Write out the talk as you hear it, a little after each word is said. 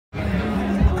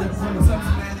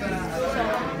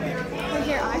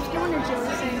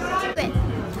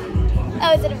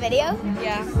Oh, is it a video?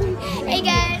 Yeah. Hey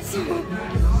guys.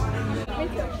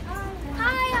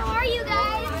 Hi, how are you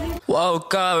guys?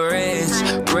 Woke up rich,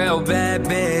 real bad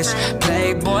bitch.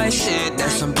 Playboy shit,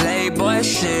 that's some playboy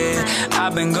shit.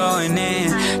 I've been going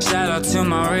in, shout out to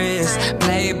my wrist.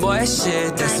 Playboy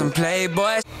shit, that's some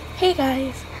playboy. Hey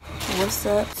guys, what's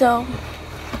up? So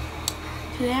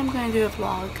today I'm going to do a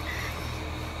vlog,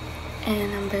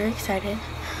 and I'm very excited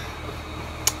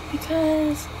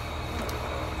because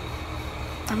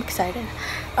I'm excited.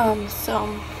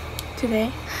 So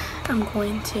today I'm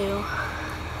going to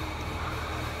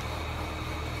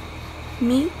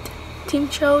meet Team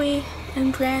Choey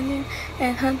and Brandon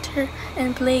and Hunter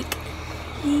and Blake.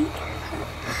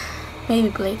 Maybe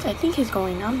Blake, I think he's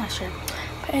going, I'm not sure.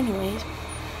 But anyways,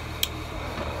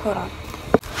 hold on.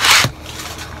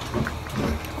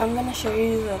 I'm gonna show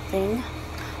you the thing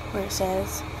where it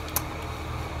says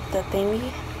the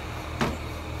thingy.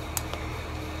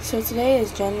 So today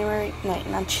is January, what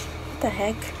the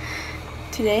heck?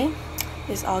 Today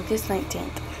is August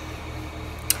 19th,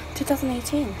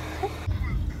 2018.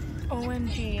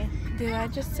 OMG, did I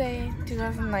just say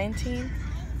 2019?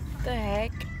 The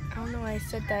heck? I don't know why I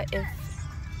said that if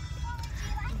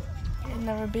it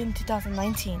never been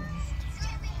 2019.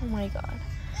 Oh my god.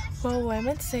 Well, what I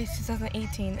meant to say is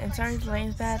 2018, and sorry if the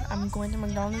lighting's bad. I'm going to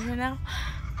McDonald's right now,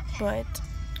 but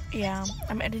yeah,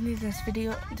 I'm editing this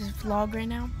vlog right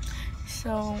now,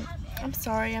 so I'm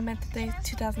sorry, I meant to say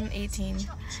 2018.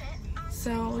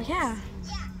 So yeah,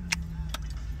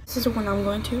 this is the one I'm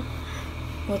going to,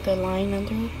 with the line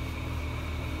under it.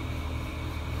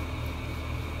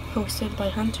 Hosted by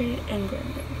Hunter and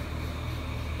Brandon.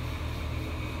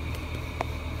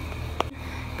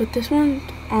 But this one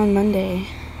on Monday,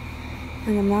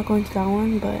 and I'm not going to that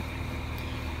one, but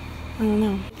I don't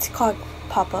know. It's called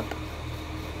Pop-Up.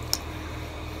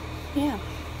 Yeah.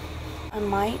 I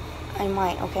might,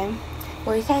 okay?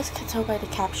 Well, you guys can tell by the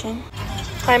caption.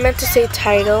 I meant to say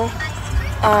title.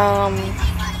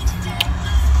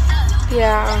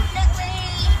 Yeah.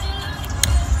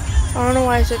 I don't know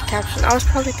why I said caption. I was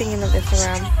probably thinking of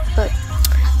Instagram, but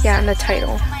yeah, and the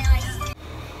title.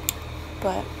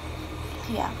 But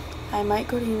yeah, I might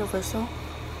go to Universal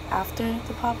after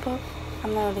the pop-up.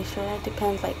 I'm not really sure. It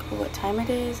depends like what time it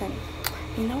is, and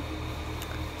you know.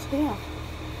 So yeah.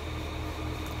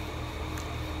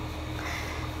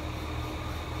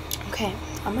 Okay,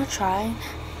 I'm gonna try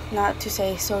not to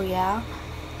say so yeah,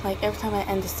 like every time I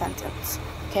end the sentence.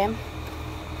 Okay.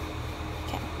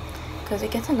 Because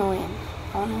it gets annoying.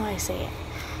 I don't know why I say it.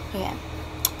 Okay.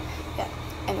 Yeah.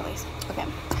 Anyways. Okay.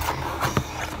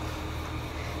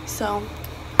 So.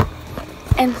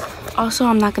 And also,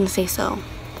 I'm not going to say so.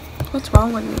 What's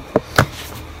wrong with me?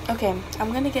 Okay.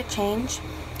 I'm going to get changed.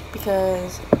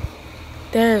 Because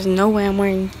there is no way I'm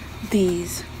wearing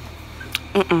these.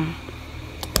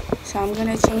 So I'm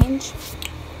going to change.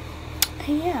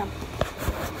 And yeah.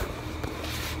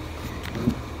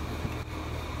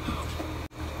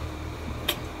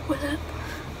 What up?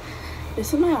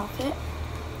 This is my outfit.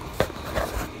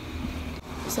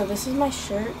 So this is my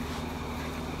choey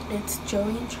It's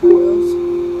Joey and Charles.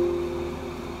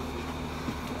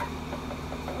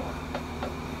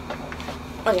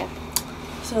 Oh yeah.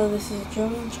 So this is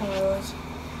Joey and Charles.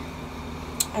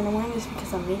 And I'm wearing this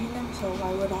because I'm meeting them, so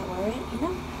why would I wear it, you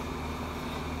know?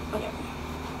 Okay.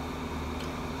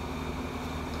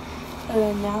 And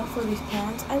then now for these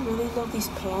pants. I really love these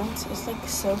pants. It's like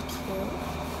so cute.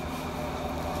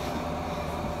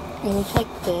 It looks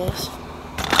like this.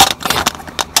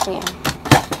 Yeah.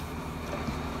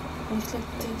 It looks like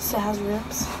this. It has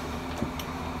rips.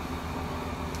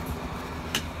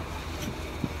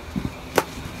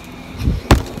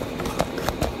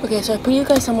 Okay, so I put you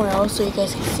guys somewhere else so you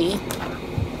guys can see.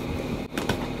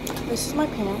 This is my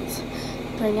pants.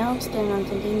 Right now I'm standing on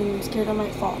something and I'm scared I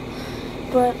might fall.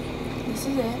 But this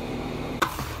is it.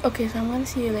 Okay, so I'm gonna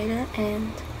see you later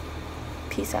and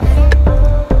peace out.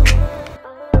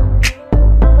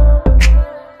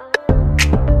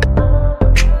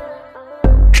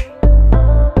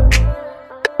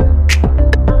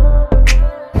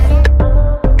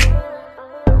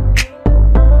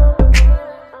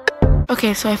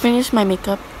 Okay, so I finished my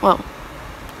makeup. Well,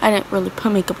 I didn't really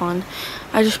put makeup on.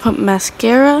 I just put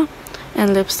mascara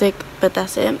and lipstick, but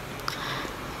that's it.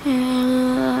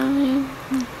 And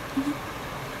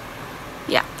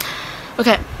yeah.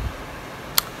 Okay.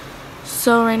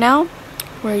 So right now,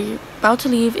 we're about to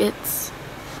leave. It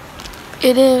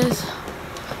is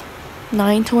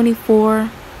 9:24,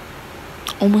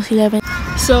 almost 11.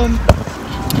 So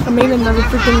I made another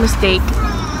freaking mistake.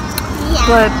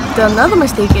 But the another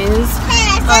mistake is,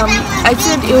 I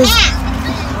said it was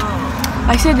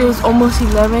I said it was almost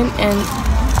 11 and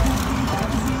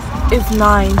it's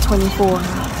 9:24.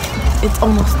 It's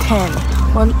almost 10.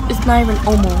 Well, it's not even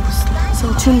almost.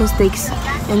 So 2 mistakes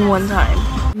in one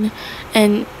time.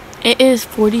 And it is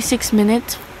 46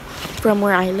 minutes from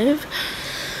where I live.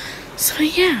 So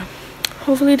yeah,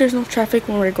 hopefully there's no traffic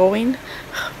when we're going.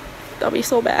 That'll be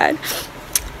so bad.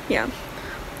 Yeah.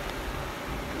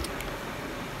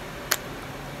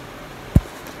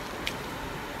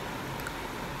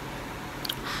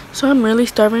 So I'm really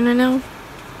starving right now.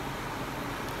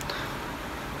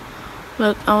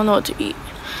 But I don't know what to eat.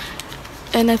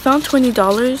 And I found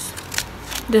 $20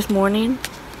 this morning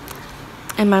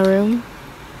in my room.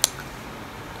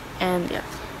 And yeah.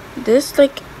 This is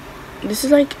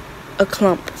like a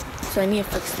clump. So I need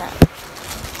to fix that.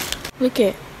 Look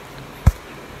it.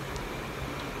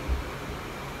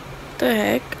 What the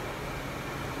heck?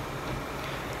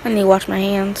 I need to wash my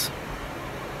hands.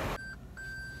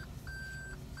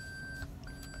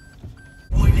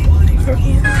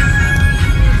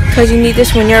 Because you need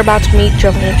this when you're about to meet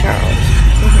Choey and Charles.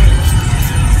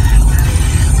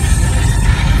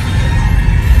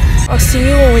 I'll see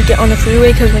you when we get on the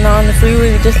freeway because we're not on the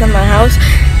freeway. We just left my house.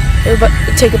 It'll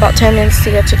take about 10 minutes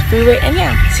to get to the freeway. And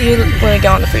yeah, see you when we get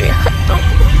on the freeway.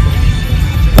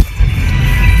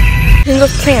 In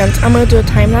those plans, I'm going to do a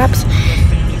time lapse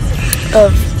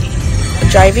of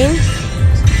driving.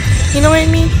 You know what I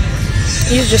mean?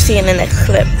 You'll just see it in the next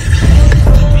clip.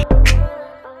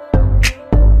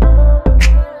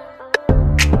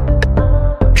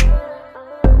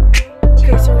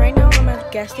 Okay, so right now I'm at a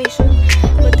gas station,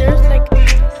 but there's like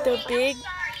the big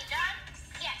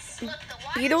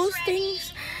Beatles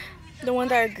things, the ones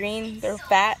that are green, they're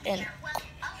fat, and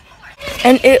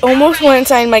it almost went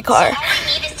inside my car.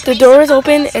 The door was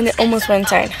open and it almost went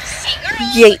inside.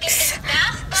 Yikes.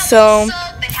 So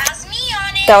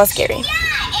that was scary.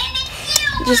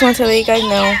 Just want to let you guys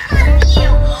know.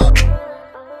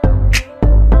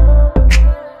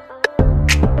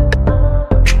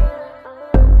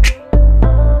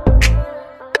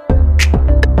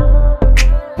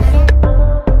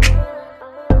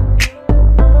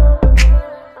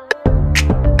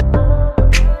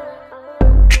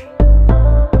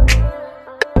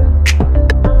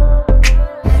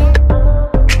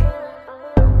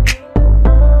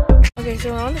 Okay,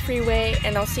 so we're on the freeway,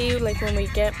 and I'll see you like when we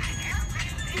get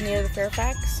near the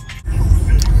Fairfax.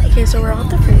 Okay, so we're on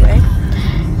the freeway,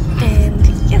 and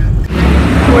yeah,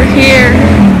 we're here.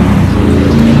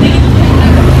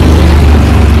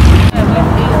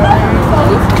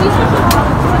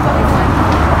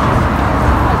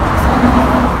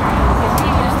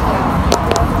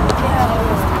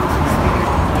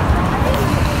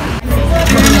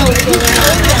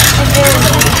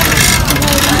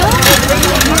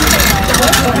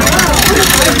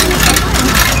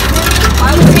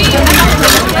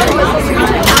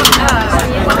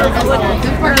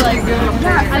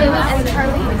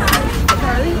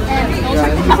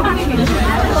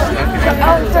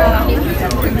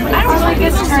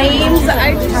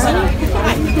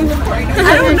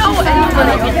 I don't know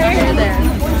anybody there.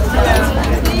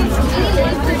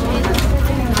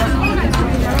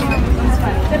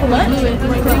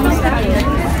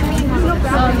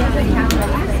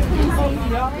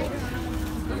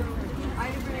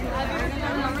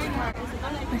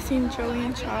 I seen Choey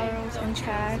and Charles and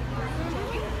Chad.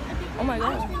 Oh my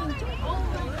god.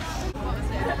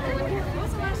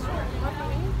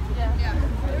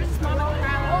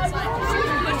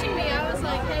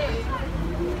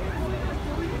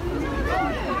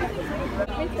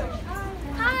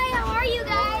 Hi, how are you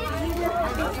guys?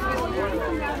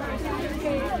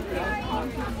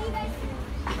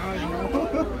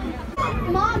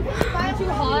 Mom, can you buy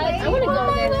one while we wait? I want to go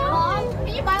there. Mom,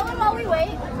 can you buy one while we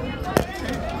wait?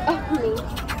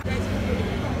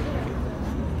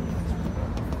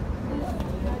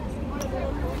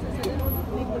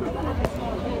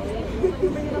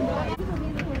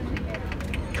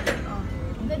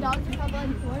 The dogs are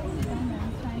probably for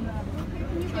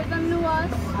Can you give them to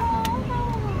us?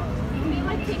 We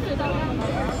like take the dog.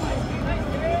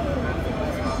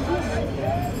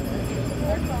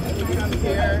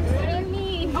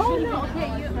 Oh no,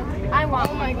 okay, I want.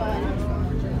 Oh my god.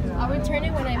 I'll return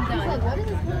it when I'm done. Like, what is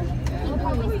this? It'll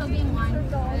probably still be in line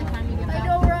by the time you get back. I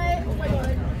know, right? Oh my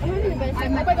god. I'm gonna be best. Oh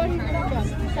my god, he's gonna jump.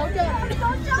 Don't jump.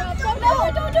 Don't jump. No,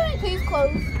 don't do it. Please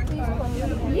close. Please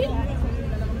close. Yeah.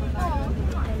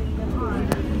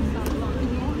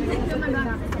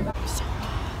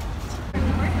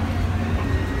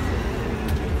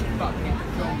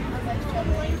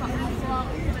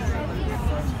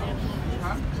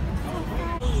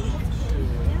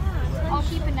 I'll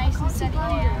keep it nice and steady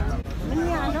there.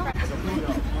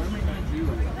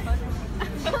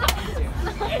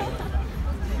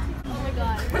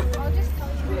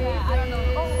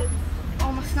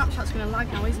 It's gonna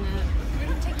lag now, isn't it?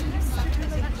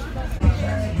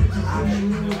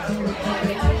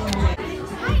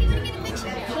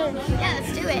 Yeah,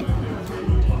 let's do it.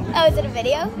 Oh, is it a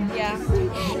video? Yeah.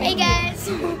 Hey guys.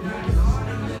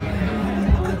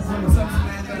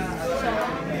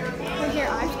 Here,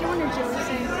 I just want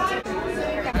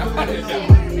to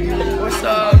say. What's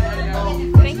up?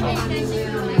 Thank you.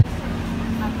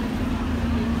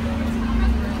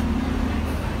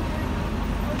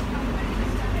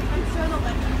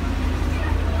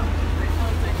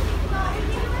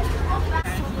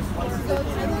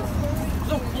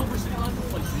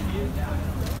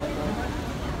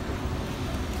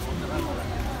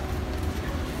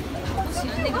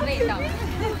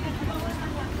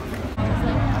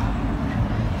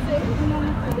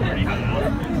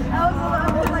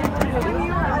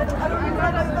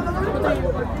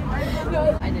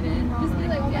 I didn't. Just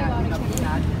like, yeah, we got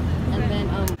bad. And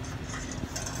then,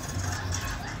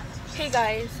 Hey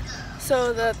guys,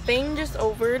 so the thing just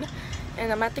overed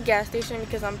and I'm at the gas station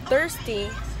because I'm thirsty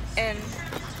and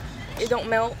it don't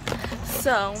melt.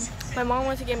 So my mom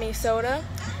wants to get me soda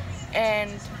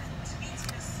and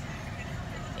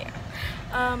yeah,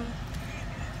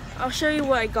 I'll show you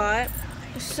what I got.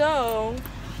 So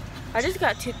I just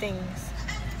got two things.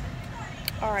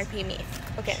 R.I.P. me.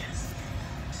 Okay,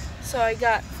 so I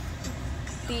got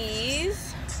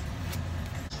these.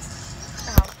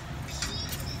 Ow.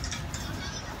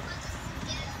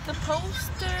 The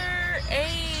poster,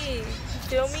 hey, you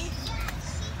feel me?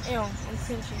 Ew, I'm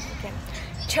cringing. Okay,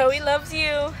 Choey loves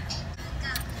you.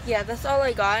 Yeah, that's all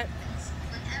I got.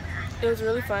 It was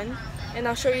really fun, and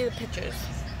I'll show you the pictures.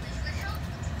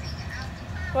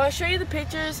 Well, I'll show you the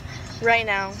pictures right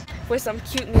now with some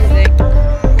cute music.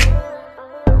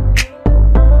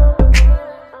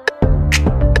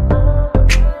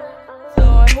 So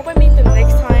I hope I meet them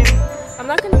next time. I'm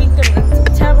not gonna meet them in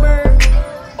September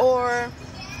or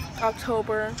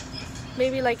October,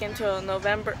 maybe like until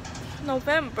November.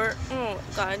 Oh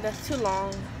god, that's too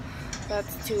long.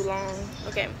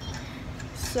 Okay,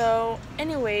 so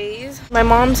anyways, my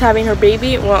mom's having her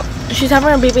baby. Well, she's having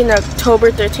her baby on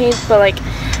October 13th, but like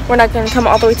we're not gonna come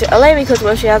all the way to LA because,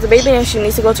 well, she has a baby and she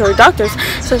needs to go to her doctor's,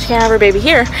 so she can't have her baby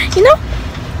here, you know.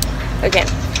 Okay,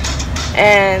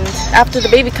 and after the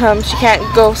baby comes, she can't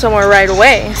go somewhere right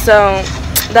away, so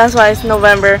that's why it's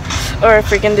November or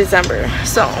freaking December.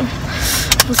 So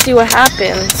we'll see what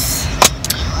happens,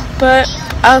 but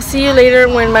I'll see you later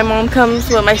when my mom comes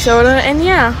with my soda. And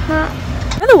yeah,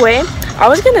 by the way, I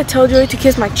was gonna tell Joey to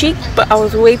kiss my cheek, but I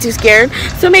was way too scared,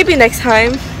 so maybe next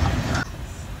time.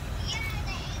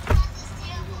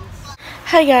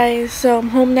 Hi guys, so I'm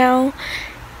home now,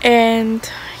 and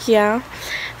yeah,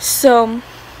 so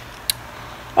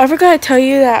I forgot to tell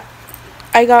you that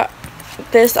I got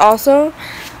this also.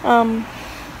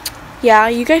 Yeah,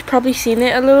 you guys probably seen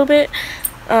it a little bit.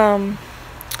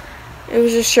 It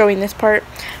was just showing this part,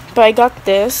 but I got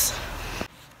this.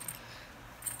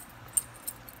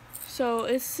 So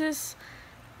it's this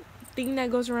thing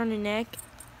that goes around your neck.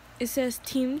 It says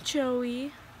Team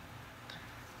Choey.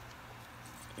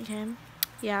 Okay,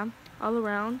 yeah, all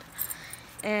around,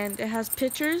 and it has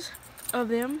pictures of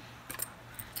them.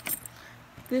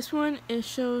 This one, it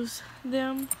shows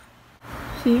them.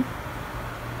 See,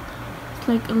 it's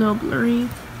like a little blurry.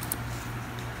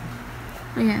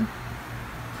 Okay,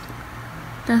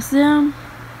 that's them,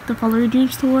 the Follow Your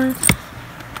Dreams tour,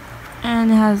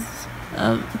 and it has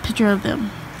a picture of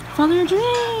them. Follow your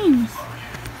dreams.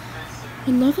 I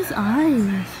love his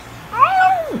eyes,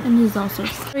 and his also.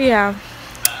 So yeah.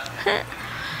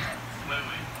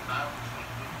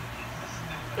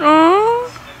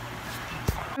 Oh,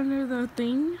 under the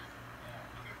thing,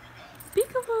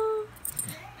 peekaboo,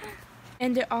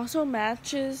 and it also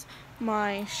matches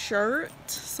my shirt,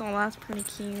 so that's pretty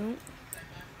cute.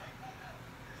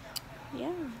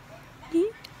 Yeah.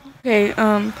 Okay,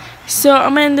 so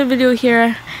I'm gonna end the video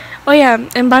here. Oh yeah,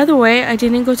 and by the way, I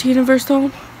didn't go to Universal.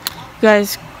 You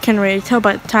guys can already tell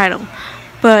by the title,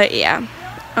 but yeah.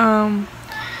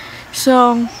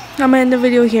 So I'm gonna end the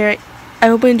video here. I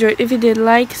hope you enjoyed. If you did,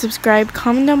 like, subscribe,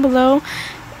 comment down below.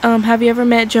 Have you ever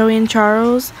met Joey and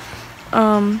Charles?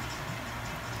 And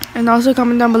also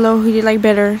comment down below who you like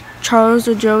better, Charles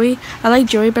or Joey. I like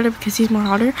Joey better because he's more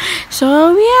hotter.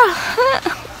 So yeah.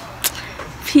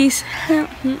 Peace.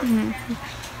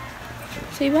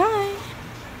 Say bye.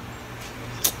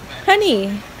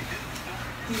 Honey.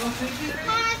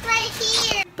 Right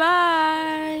here. Bye.